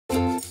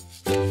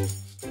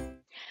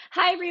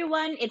Hi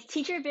everyone, it's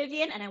Teacher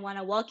Vivian, and I want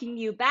to welcome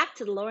you back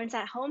to the Lawrence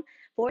at Home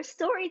for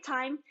story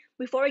time.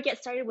 Before we get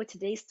started with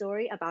today's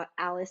story about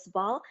Alice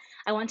Ball,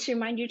 I want to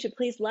remind you to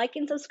please like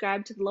and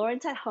subscribe to the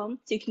Lawrence at Home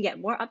so you can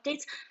get more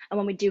updates on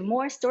when we do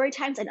more story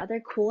times and other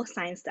cool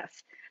science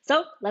stuff.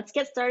 So let's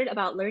get started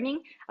about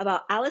learning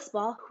about Alice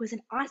Ball, who is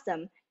an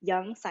awesome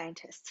young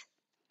scientist.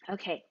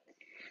 Okay,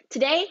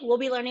 today we'll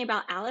be learning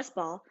about Alice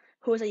Ball,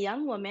 who is a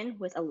young woman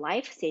with a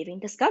life-saving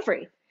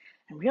discovery.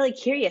 I'm really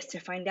curious to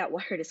find out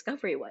what her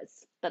discovery was.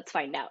 Let's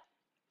find out.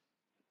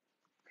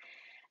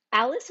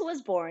 Alice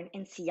was born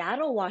in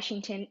Seattle,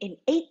 Washington in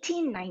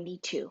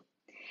 1892.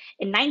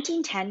 In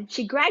 1910,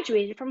 she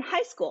graduated from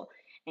high school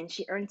and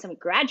she earned some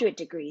graduate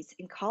degrees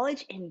in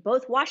college in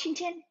both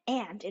Washington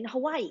and in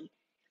Hawaii.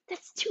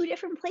 That's two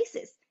different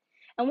places.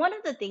 And one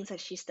of the things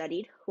that she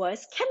studied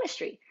was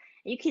chemistry.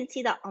 You can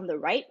see that on the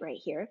right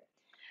here.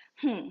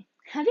 Have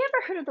you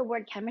ever heard of the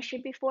word chemistry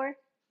before?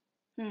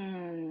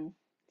 Hmm.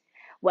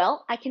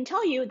 Well, I can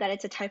tell you that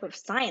it's a type of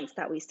science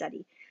that we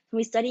study.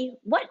 We study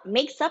what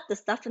makes up the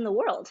stuff in the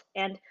world.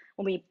 And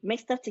when we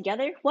mix stuff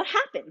together, what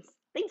happens?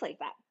 Things like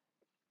that.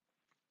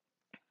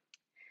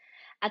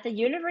 At the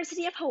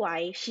University of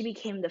Hawaii, she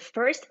became the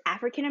first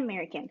African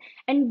American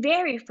and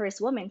very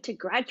first woman to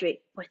graduate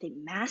with a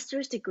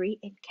master's degree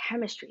in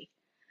chemistry.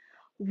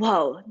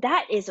 Whoa,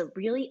 that is a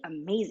really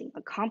amazing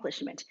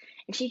accomplishment.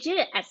 And she did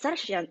it at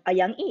such a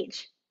young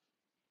age.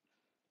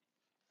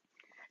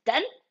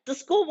 Then the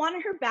school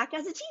wanted her back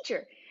as a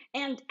teacher.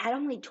 And at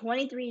only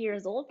 23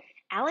 years old,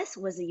 Alice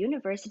was the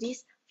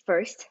university's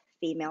first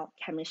female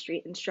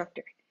chemistry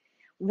instructor.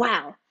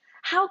 Wow,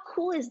 how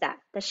cool is that?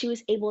 That she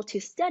was able to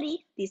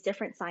study these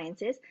different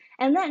sciences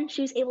and then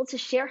she was able to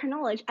share her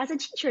knowledge as a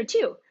teacher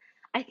too.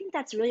 I think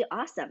that's really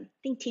awesome. I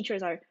think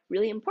teachers are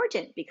really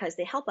important because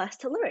they help us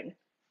to learn.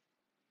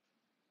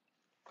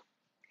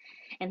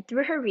 And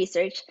through her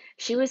research,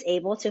 she was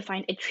able to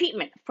find a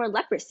treatment for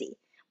leprosy,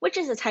 which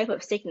is a type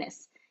of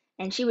sickness.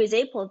 And she was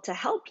able to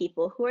help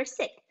people who are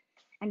sick.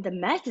 And the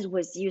method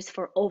was used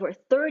for over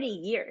 30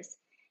 years.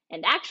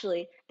 And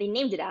actually, they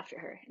named it after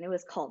her, and it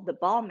was called the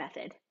Ball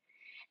method.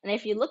 And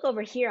if you look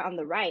over here on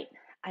the right,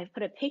 I've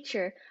put a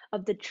picture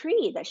of the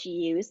tree that she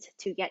used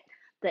to get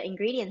the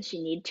ingredients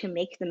she needed to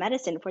make the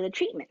medicine for the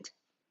treatment.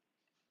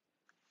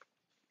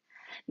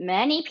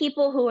 Many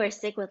people who were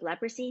sick with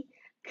leprosy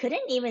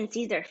couldn't even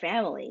see their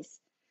families.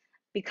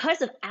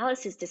 Because of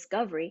Alice's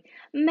discovery,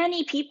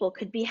 many people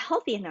could be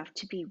healthy enough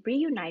to be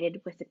reunited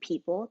with the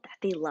people that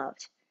they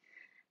loved.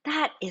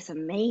 That is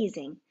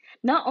amazing.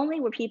 Not only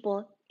were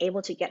people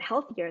able to get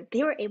healthier,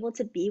 they were able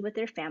to be with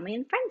their family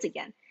and friends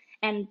again.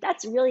 And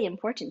that's really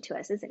important to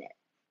us, isn't it?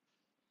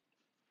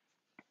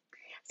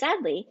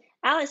 Sadly,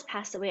 Alice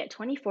passed away at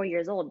 24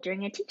 years old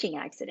during a teaching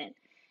accident.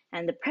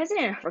 And the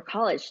president of her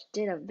college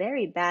did a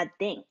very bad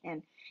thing,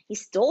 and he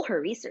stole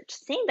her research,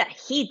 saying that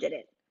he did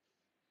it.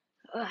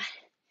 Ugh.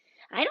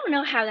 I don't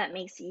know how that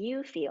makes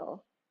you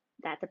feel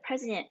that the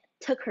president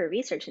took her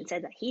research and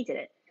said that he did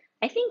it.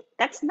 I think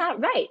that's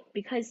not right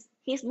because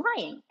he's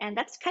lying, and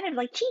that's kind of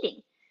like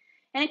cheating.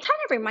 And it kind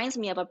of reminds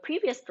me of a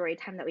previous story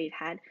time that we've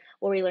had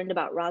where we learned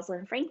about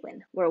Rosalind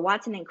Franklin, where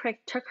Watson and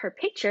Crick took her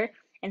picture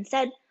and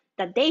said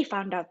that they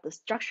found out the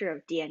structure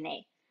of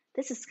DNA.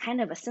 This is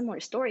kind of a similar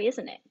story,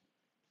 isn't it?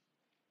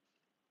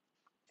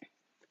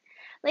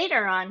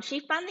 Later on,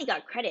 she finally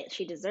got credit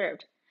she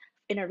deserved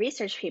in a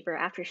research paper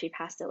after she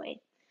passed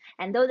away.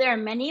 And though there are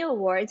many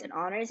awards and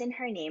honors in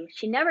her name,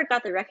 she never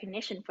got the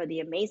recognition for the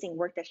amazing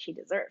work that she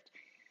deserved.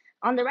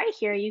 On the right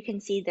here, you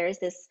can see there's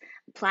this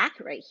plaque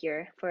right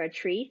here for a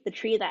tree, the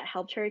tree that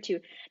helped her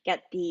to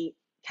get the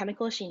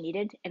chemicals she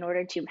needed in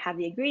order to have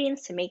the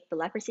ingredients to make the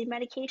leprosy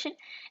medication.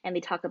 And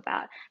they talk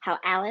about how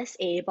Alice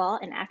A. Ball,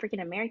 an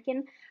African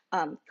American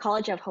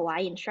College of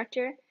Hawaii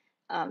instructor,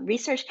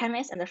 research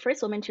chemist, and the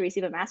first woman to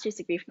receive a master's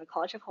degree from the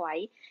College of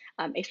Hawaii,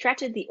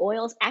 extracted the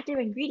oil's active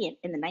ingredient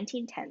in the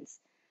 1910s.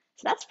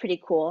 So that's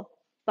pretty cool.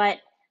 But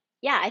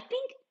yeah, I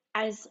think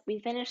as we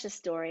finish the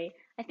story,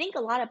 I think a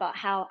lot about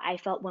how I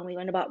felt when we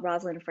learned about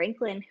Rosalind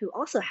Franklin, who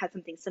also had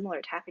something similar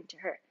to happen to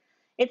her.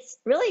 It's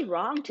really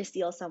wrong to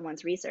steal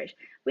someone's research.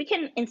 We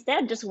can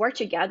instead just work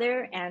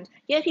together and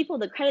give people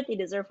the credit they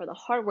deserve for the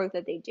hard work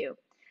that they do.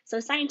 So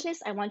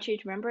scientists, I want you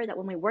to remember that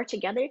when we work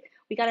together,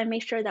 we got to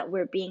make sure that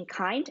we're being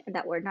kind and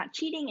that we're not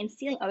cheating and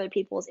stealing other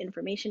people's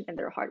information and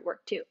their hard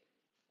work too.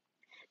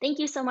 Thank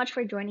you so much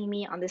for joining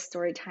me on this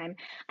story time.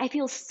 I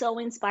feel so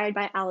inspired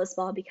by Alice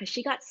Ball because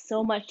she got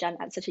so much done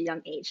at such a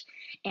young age.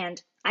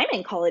 And I'm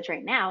in college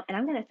right now, and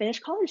I'm going to finish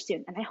college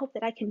soon. And I hope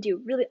that I can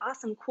do really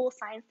awesome, cool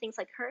science things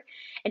like her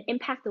and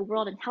impact the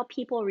world and help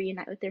people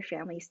reunite with their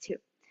families too.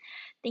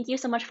 Thank you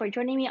so much for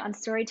joining me on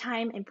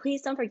Storytime, and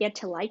please don't forget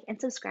to like and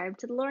subscribe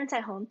to the Lawrence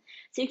at Home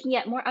so you can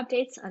get more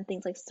updates on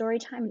things like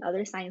Storytime and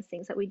other science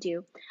things that we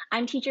do.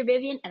 I'm Teacher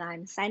Vivian, and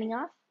I'm signing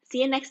off.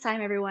 See you next time,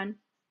 everyone.